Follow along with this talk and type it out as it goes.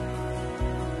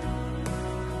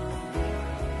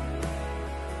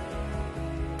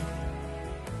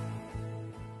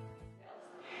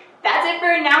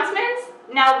for announcements.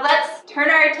 Now let's turn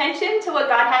our attention to what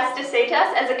God has to say to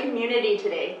us as a community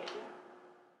today.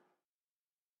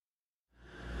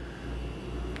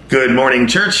 Good morning,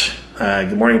 church.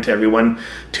 Good morning to everyone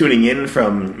tuning in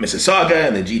from Mississauga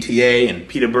and the GTA and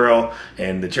Peterborough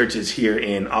and the churches here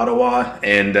in Ottawa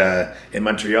and in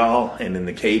Montreal and in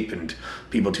the Cape, and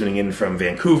people tuning in from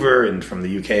Vancouver and from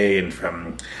the UK and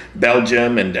from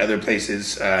Belgium and other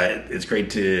places. It's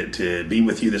great to be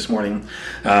with you this morning.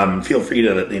 Feel free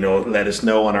to let us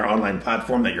know on our online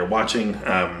platform that you're watching.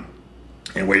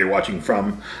 And where you're watching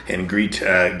from, and greet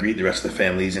the rest of the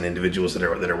families and individuals that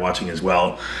are watching as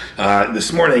well.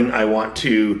 This morning, I want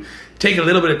to take a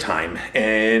little bit of time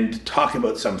and talk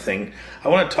about something. I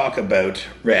want to talk about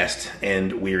rest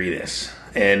and weariness,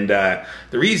 and the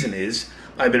reason is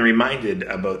I've been reminded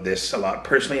about this a lot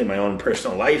personally in my own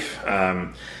personal life.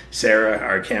 Sarah,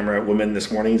 our camera woman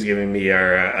this morning, is giving me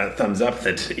a thumbs up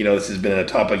that this has been a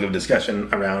topic of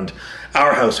discussion around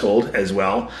our household as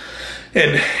well.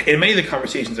 And in many of the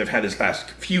conversations I've had this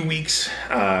last few weeks,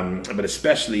 but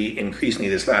especially increasingly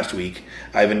this last week,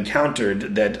 I've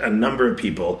encountered that a number of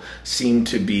people seem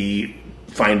to be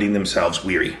finding themselves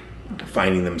weary,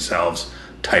 finding themselves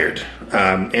tired,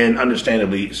 and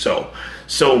understandably so.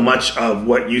 So much of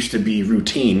what used to be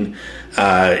routine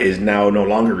is now no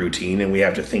longer routine, and we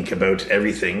have to think about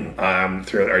everything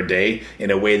throughout our day in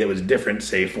a way that was different,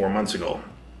 say, 4 months ago.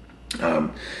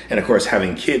 And of course,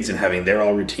 having kids and having their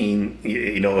all routine,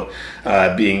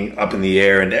 being up in the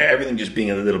air and everything just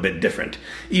being a little bit different.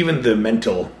 Even the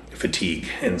mental fatigue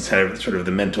and sort of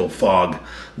the mental fog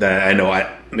that I know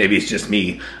maybe it's just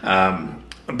me,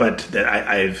 but that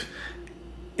I've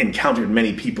encountered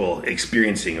many people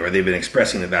experiencing, or they've been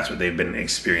expressing that that's what they've been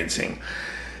experiencing.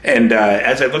 And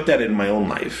as I've looked at it in my own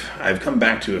life, I've come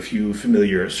back to a few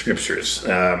familiar scriptures,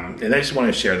 and I just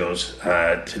want to share those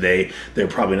today. They're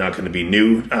probably not going to be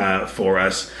new for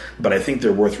us, but I think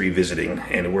they're worth revisiting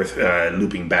and worth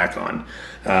looping back on.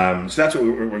 So that's what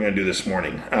we're going to do this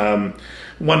morning.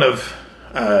 One of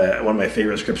my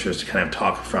favorite scriptures to kind of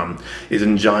talk from is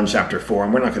in John chapter 4,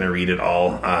 and we're not going to read it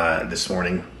all this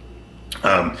morning,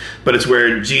 but it's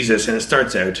where Jesus, and it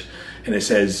starts out, and it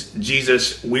says,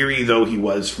 Jesus, weary though he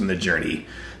was from the journey,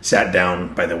 sat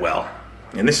down by the well.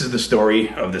 And this is the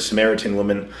story of the Samaritan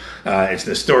woman. It's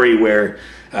the story where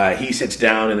he sits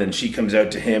down and then she comes out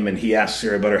to him and he asks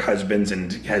her about her husbands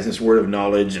and has this word of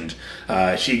knowledge. And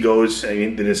she goes,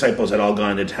 the disciples had all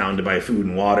gone to town to buy food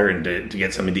and water and to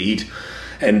get something to eat.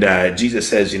 And Jesus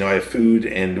says, I have food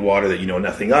and water that you know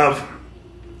nothing of.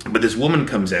 But this woman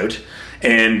comes out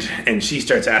and she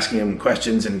starts asking him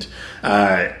questions, and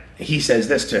he says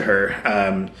this to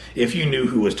her, if you knew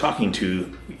who was talking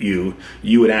to you,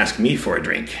 you would ask me for a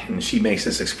drink. And she makes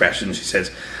this expression. She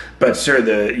says, but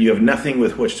sir, you have nothing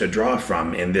with which to draw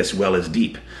from, and this well is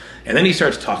deep. And then he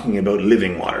starts talking about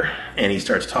living water, and he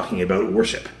starts talking about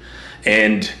worship.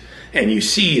 And you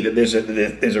see that there's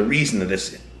a reason that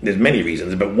there's many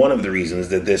reasons, but one of the reasons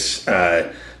that this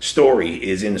story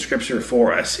is in Scripture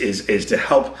for us is to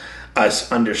help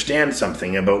us understand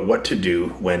something about what to do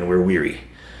when we're weary.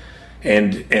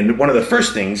 And one of the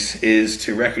first things is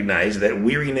to recognize that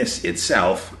weariness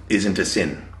itself isn't a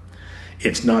sin.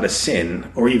 It's not a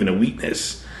sin or even a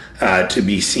weakness to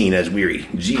be seen as weary.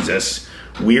 Jesus,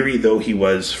 weary though he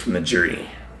was from the journey,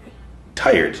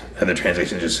 tired, other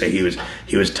translations just say he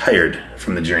was tired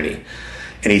from the journey,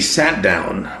 and he sat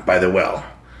down by the well.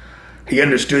 He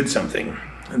understood something,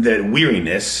 that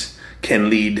weariness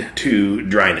can lead to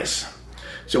dryness.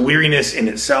 So weariness in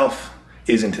itself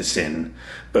isn't a sin,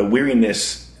 but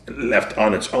weariness left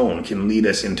on its own can lead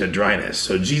us into dryness.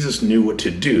 So Jesus knew what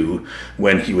to do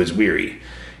when he was weary.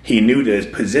 He knew to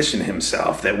position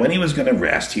himself that when he was going to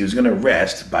rest, he was going to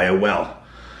rest by a well.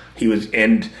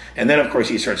 And then of course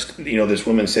he starts, this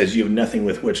woman says, you have nothing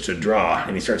with which to draw.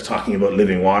 And he starts talking about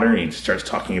living water, and he starts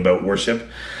talking about worship.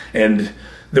 And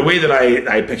the way that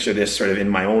I picture this sort of in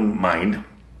my own mind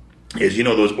is,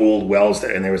 those old wells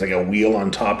and there was like a wheel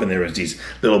on top, and there was these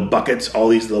little buckets. All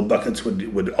these little buckets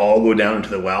would all go down into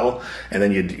the well, and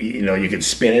then you could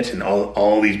spin it, and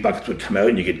all these buckets would come out,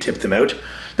 and you could tip them out.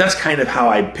 That's kind of how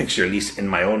I picture, at least in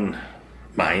my own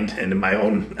mind and in my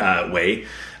own way,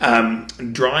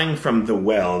 drawing from the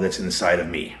well that's inside of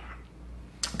me.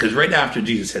 Because right after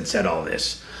Jesus had said all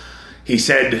this, he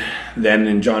said then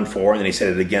in John 4, and then he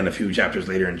said it again a few chapters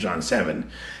later in John 7,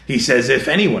 he says, if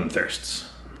anyone thirsts,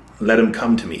 let him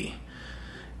come to me,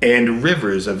 and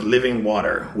rivers of living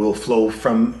water will flow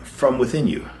from within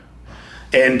you.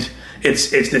 And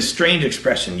it's this strange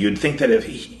expression. You'd think that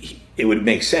it would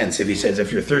make sense if he says,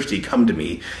 if you're thirsty, come to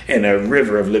me, and a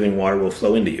river of living water will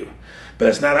flow into you. But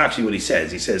that's not actually what he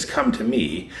says. He says, come to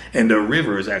me, and a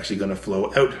river is actually going to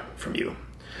flow out from you.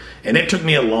 And it took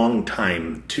me a long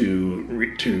time to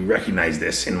recognize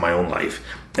this in my own life.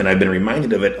 And I've been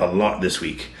reminded of it a lot this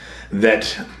week.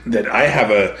 That I have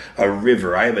a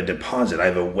river, I have a deposit, I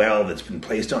have a well that's been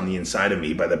placed on the inside of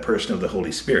me by the person of the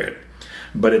Holy Spirit.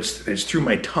 But it's through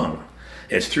my tongue.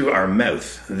 It's through our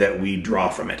mouth that we draw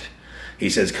from it. He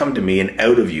says, come to me, and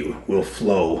out of you will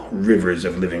flow rivers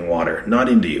of living water. Not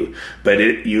into you, but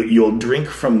you'll drink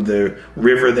from the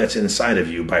river that's inside of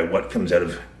you by what comes out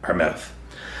of our mouth.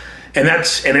 And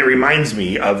it reminds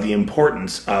me of the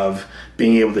importance of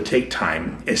being able to take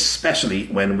time, especially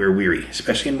when we're weary,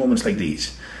 especially in moments like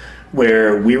these,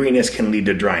 where weariness can lead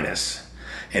to dryness.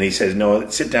 And he says, no,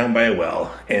 sit down by a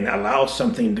well and allow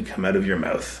something to come out of your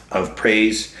mouth of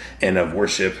praise and of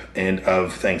worship and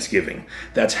of thanksgiving.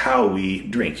 That's how we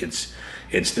drink. It's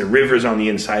the rivers on the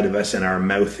inside of us, and our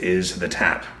mouth is the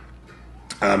tap.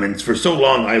 And for so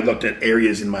long, I looked at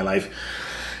areas in my life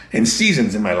and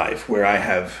seasons in my life where I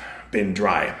have been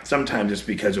dry. Sometimes it's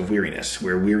because of weariness,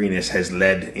 where weariness has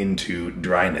led into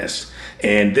dryness.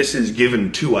 And this is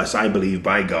given to us, I believe,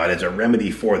 by God as a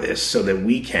remedy for this, so that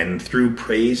we can, through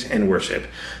praise and worship,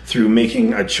 through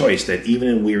making a choice that even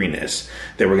in weariness,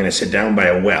 that we're going to sit down by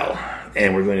a well,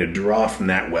 and we're going to draw from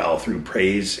that well through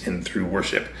praise and through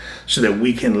worship, so that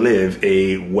we can live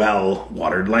a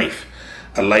well-watered life,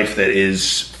 a life that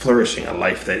is flourishing, a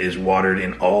life that is watered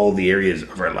in all the areas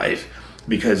of our life,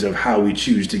 because of how we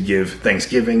choose to give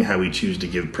thanksgiving, how we choose to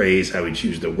give praise, how we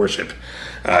choose to worship,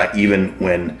 even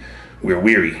when we're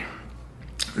weary.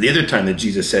 The other time that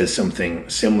Jesus says something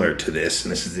similar to this,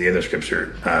 and this is the other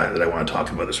scripture that I want to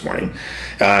talk about this morning,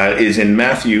 is in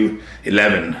Matthew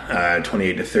 11,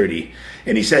 28 to 30.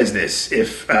 And he says this,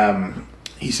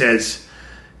 he says,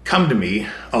 come to me,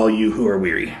 all you who are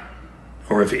weary.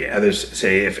 Or if others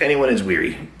say, if anyone is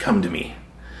weary, come to me.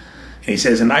 And he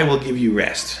says, and I will give you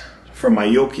rest. For my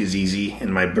yoke is easy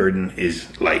and my burden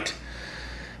is light.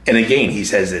 And again, he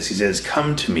says this. He says,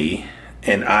 come to me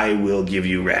and I will give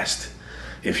you rest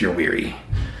if you're weary.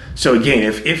 So again,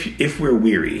 if we're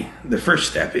weary, the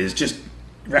first step is just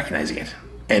recognizing it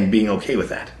and being okay with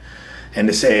that. And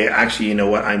to say, actually, you know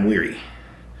what? I'm weary.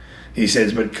 He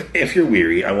says, but if you're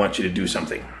weary, I want you to do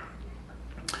something.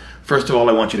 First of all,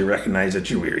 I want you to recognize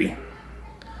that you're weary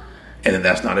and that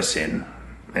that's not a sin,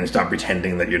 and stop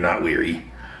pretending that you're not weary.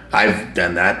 I've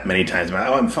done that many times.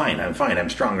 I'm fine. I'm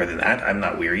stronger than that. I'm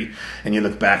not weary. And you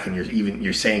look back and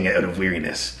you're saying it out of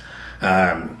weariness,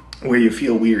 where you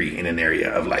feel weary in an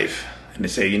area of life, and to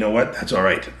say, you know what, that's all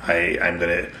right. I'm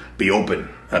going to be open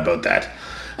about that.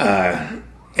 And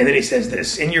then he says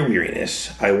this, in your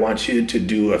weariness, I want you to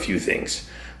do a few things.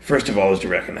 First of all is to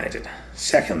recognize it.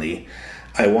 Secondly,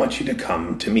 I want you to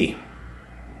come to me.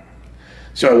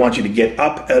 So I want you to get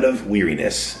up out of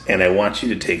weariness, and I want you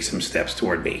to take some steps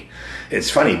toward me. It's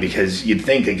funny because you'd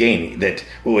think, again, that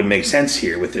what would make sense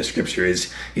here with this scripture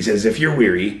is, he says, if you're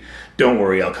weary, don't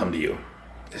worry, I'll come to you,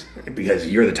 because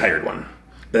you're the tired one.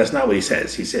 But that's not what he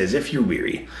says. He says, if you're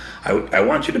weary, I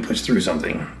want you to push through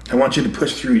something. I want you to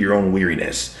push through your own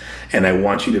weariness, and I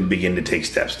want you to begin to take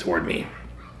steps toward me.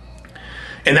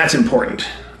 And that's important.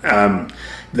 Not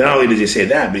only does he say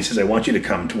that, but he says, I want you to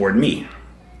come toward me,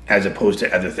 as opposed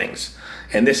to other things.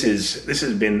 And this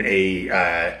has been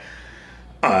an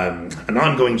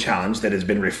ongoing challenge that has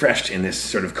been refreshed in this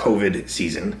sort of COVID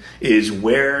season, is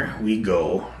where we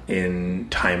go in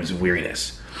times of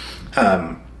weariness.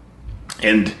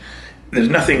 And there's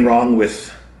nothing wrong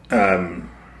with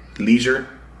leisure.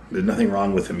 There's nothing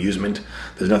wrong with amusement.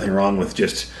 There's nothing wrong with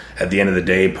just at the end of the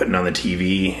day putting on the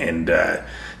TV and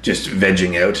just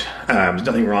vegging out. There's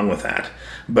nothing wrong with that.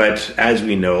 But as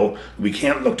we know, we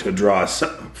can't look to draw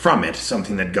from it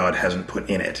something that God hasn't put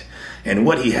in it. And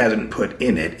what he hasn't put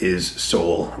in it is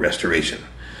soul restoration.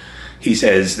 He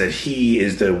says that he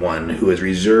is the one who has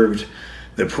reserved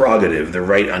the prerogative, the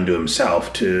right unto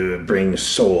himself, to bring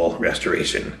soul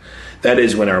restoration. That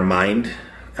is when our mind,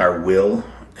 our will,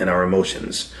 and our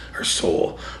emotions, our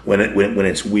soul, when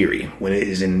it's weary, when it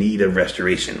is in need of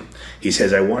restoration. He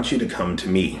says, I want you to come to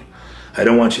me. I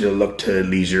don't want you to look to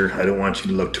leisure. I don't want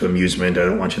you to look to amusement. I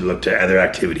don't want you to look to other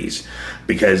activities,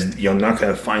 because you're not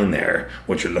going to find there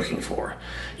what you're looking for.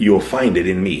 You'll find it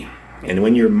in me. And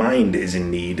when your mind is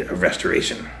in need of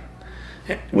restoration,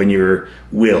 when your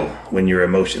will, when your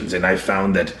emotions, and I've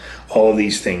found that all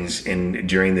these things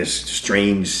during this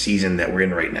strange season that we're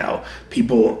in right now,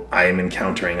 people I am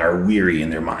encountering are weary in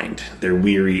their mind. They're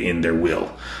weary in their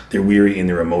will. They're weary in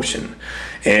their emotion.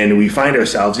 And we find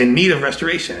ourselves in need of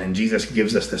restoration. And Jesus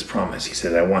gives us this promise. He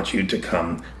says, I want you to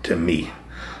come to me.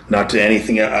 not to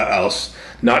anything else,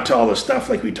 not to all the stuff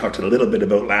like we talked a little bit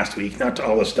about last week, not to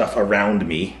all the stuff around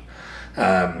me,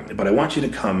 but I want you to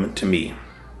come to me.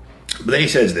 But then he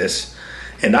says this,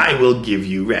 and I will give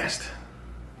you rest.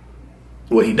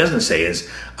 What he doesn't say is,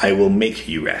 I will make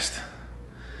you rest.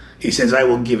 He says, I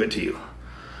will give it to you.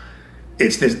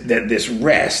 It's this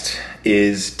rest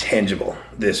is tangible.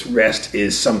 This rest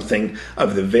is something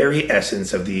of the very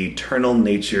essence of the eternal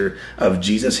nature of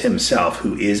Jesus himself,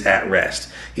 who is at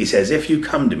rest. He says, if you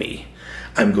come to me,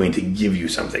 I'm going to give you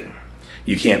something.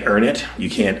 You can't earn it, you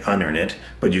can't unearn it,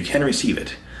 but you can receive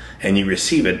it. And you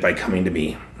receive it by coming to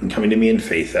me, and coming to me in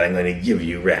faith that I'm going to give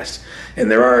you rest. And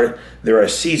there are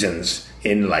seasons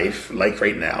in life, like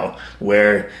right now,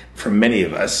 where for many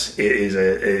of us it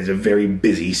is a very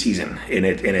busy season, and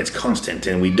it's constant,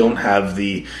 and we don't have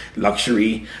the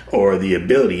luxury or the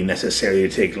ability necessarily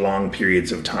to take long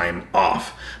periods of time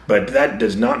off. But that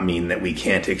does not mean that we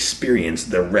can't experience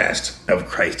the rest of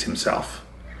Christ himself.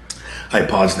 I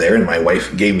paused there, and my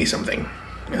wife gave me something.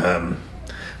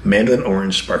 Mandarin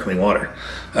orange sparkling water.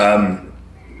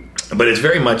 But it's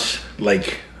very much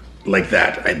like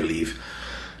that, I believe,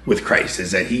 with Christ,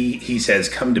 is that he says,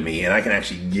 come to me and I can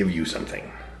actually give you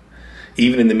something.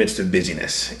 Even in the midst of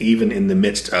busyness, even in the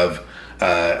midst of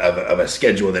a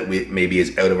schedule that maybe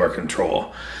is out of our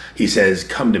control. He says,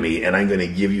 come to me and I'm going to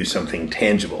give you something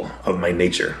tangible of my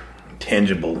nature,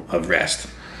 tangible of rest.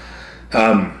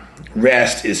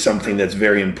 Rest is something that's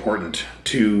very important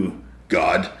to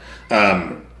God.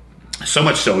 So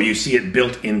much so, you see it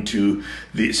built into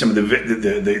some of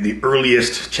the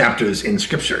earliest chapters in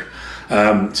Scripture.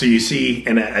 So you see,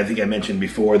 and I think I mentioned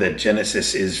before that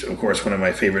Genesis is, of course, one of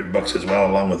my favorite books as well,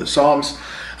 along with the Psalms.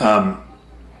 But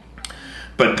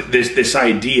this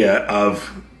idea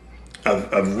of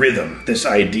rhythm, this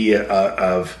idea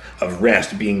of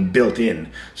rest being built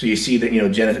in. So you see that,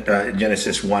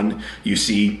 Genesis 1, you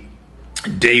see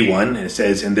day 1, and it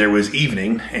says, and there was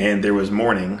evening and there was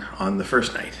morning on the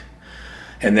first night.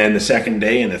 And then the second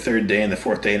day and the third day and the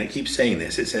fourth day, and it keeps saying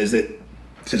this. It says that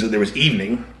there was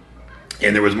evening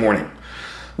and there was morning,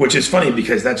 which is funny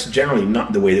because that's generally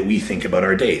not the way that we think about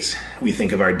our days. We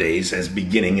think of our days as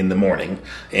beginning in the morning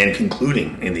and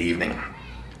concluding in the evening.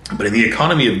 But in the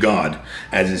economy of God,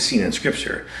 as is seen in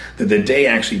Scripture, that the day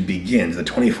actually begins, the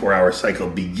 24-hour cycle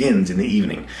begins in the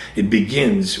evening. It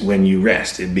begins when you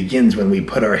rest. It begins when we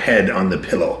put our head on the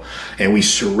pillow and we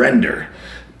surrender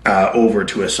over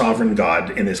to a sovereign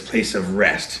God in this place of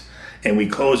rest. And we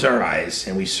close our eyes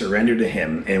and we surrender to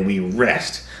him and we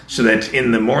rest, so that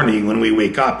in the morning when we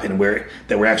wake up and we're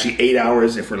actually 8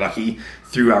 hours, if we're lucky,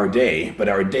 through our day, but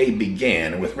our day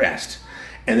began with rest.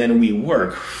 And then we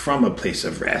work from a place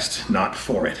of rest, not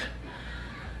for it.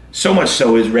 So much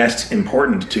so is rest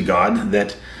important to God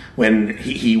that when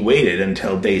he waited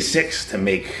until day 6 to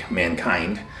make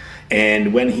mankind,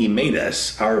 and when he made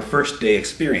us, our first day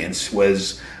experience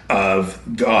was of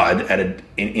God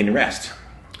in rest.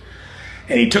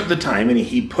 And he took the time and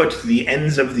he put the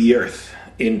ends of the earth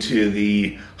into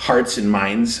the hearts and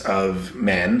minds of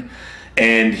men.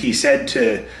 And he said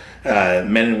to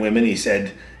men and women, he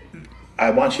said, I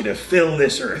want you to fill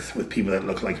this earth with people that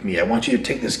look like me. I want you to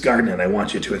take this garden and I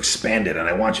want you to expand it, and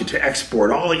I want you to export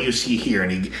all that you see here.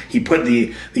 And he put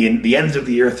the ends of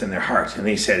the earth in their heart. And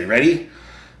he said, ready,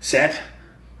 set,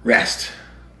 rest.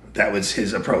 That was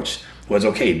his approach. Was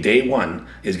okay, day 1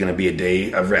 is going to be a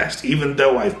day of rest. Even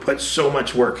though I've put so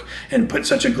much work and put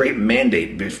such a great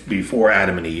mandate before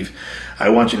Adam and Eve, I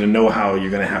want you to know how you're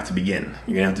going to have to begin.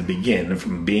 You're going to have to begin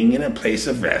from being in a place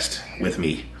of rest with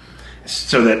me,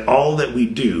 so that all that we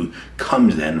do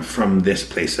comes then from this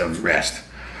place of rest.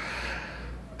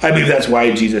 I believe that's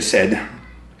why Jesus said,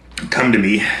 come to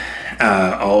me,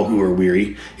 all who are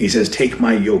weary. He says, take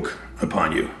my yoke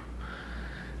upon you.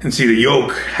 And see, the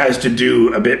yoke has to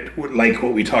do a bit like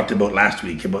what we talked about last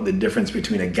week, about the difference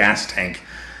between a gas tank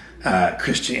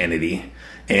Christianity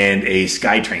and a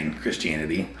SkyTrain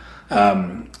Christianity.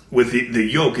 With the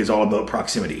yoke is all about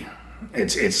proximity.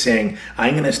 It's saying,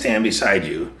 I'm going to stand beside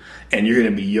you and you're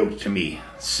going to be yoked to me,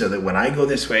 so that when I go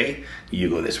this way, you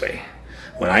go this way.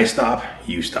 When I stop,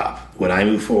 you stop. When I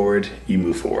move forward, you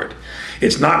move forward.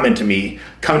 It's not meant to me,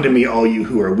 come to me all you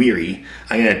who are weary.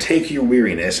 I'm going to take your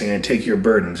weariness, I'm going to take your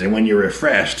burdens, and when you're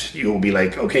refreshed, you'll be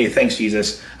like, okay, thanks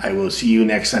Jesus, I will see you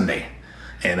next Sunday.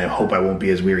 And I hope I won't be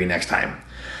as weary next time.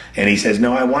 And he says,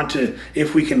 no, I want to,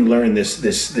 if we can learn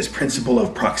this principle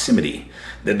of proximity,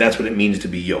 that's what it means to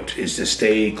be yoked, is to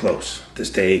stay close, to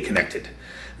stay connected.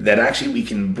 that actually we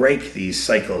can break these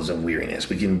cycles of weariness.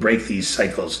 We can break these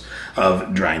cycles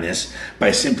of dryness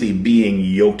by simply being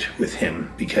yoked with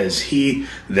him, because he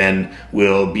then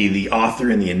will be the author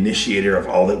and the initiator of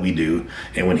all that we do.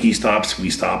 And when he stops, we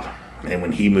stop. And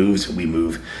when he moves, we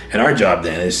move. And our job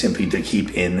then is simply to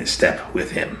keep in step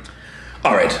with him.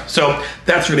 All right, so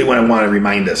that's really what I want to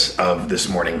remind us of this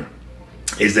morning,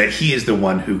 is that he is the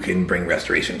one who can bring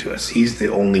restoration to us. He's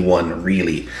the only one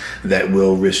really that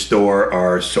will restore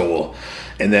our soul.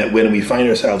 And that when we find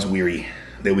ourselves weary,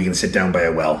 that we can sit down by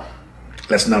a well.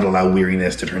 Let's not allow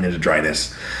weariness to turn into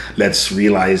dryness. Let's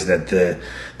realize that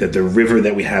the river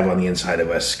that we have on the inside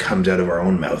of us comes out of our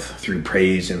own mouth through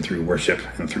praise and through worship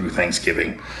and through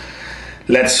thanksgiving.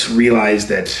 Let's realize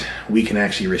that we can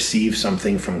actually receive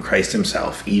something from Christ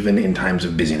himself, even in times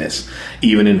of busyness,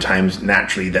 even in times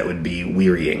naturally that would be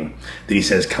wearying. That he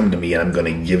says, come to me and I'm going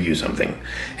to give you something.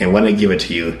 And when I give it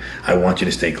to you, I want you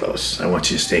to stay close. I want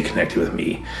you to stay connected with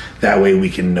me. That way we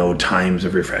can know times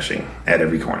of refreshing at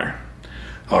every corner.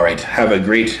 All right, have a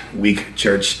great week,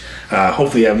 church.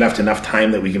 Hopefully I've left enough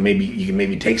time that you can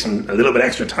maybe take a little bit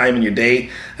extra time in your day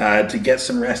to get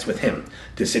some rest with him,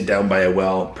 to sit down by a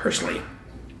well personally.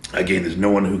 Again, there's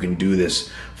no one who can do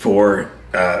this for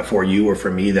you or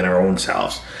for me than our own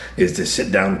selves, is to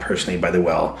sit down personally by the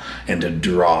well and to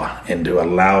draw and to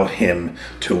allow him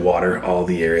to water all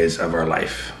the areas of our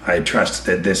life. I trust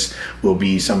that this will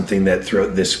be something that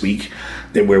throughout this week,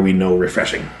 that where we know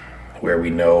refreshing, where we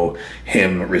know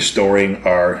him restoring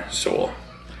our soul.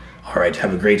 All right,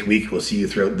 have a great week. We'll see you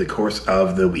throughout the course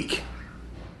of the week.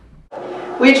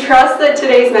 We trust that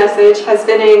today's message has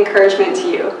been an encouragement to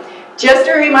you. Just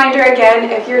a reminder again,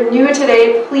 if you're new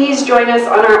today, please join us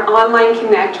on our online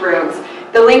Connect rooms.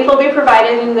 The link will be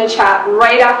provided in the chat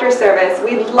right after service.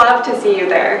 We'd love to see you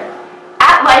there.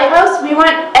 At Lighthouse, we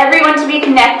want everyone to be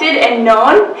connected and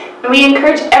known, and we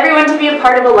encourage everyone to be a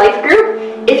part of a life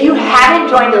group. If you haven't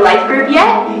joined a life group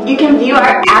yet, you can view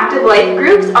our active life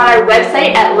groups on our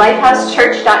website at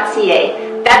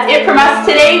lighthousechurch.ca. That's it from us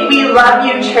today. We love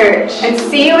you, church. And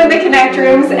see you in the Connect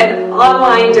rooms and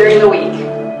online during the week.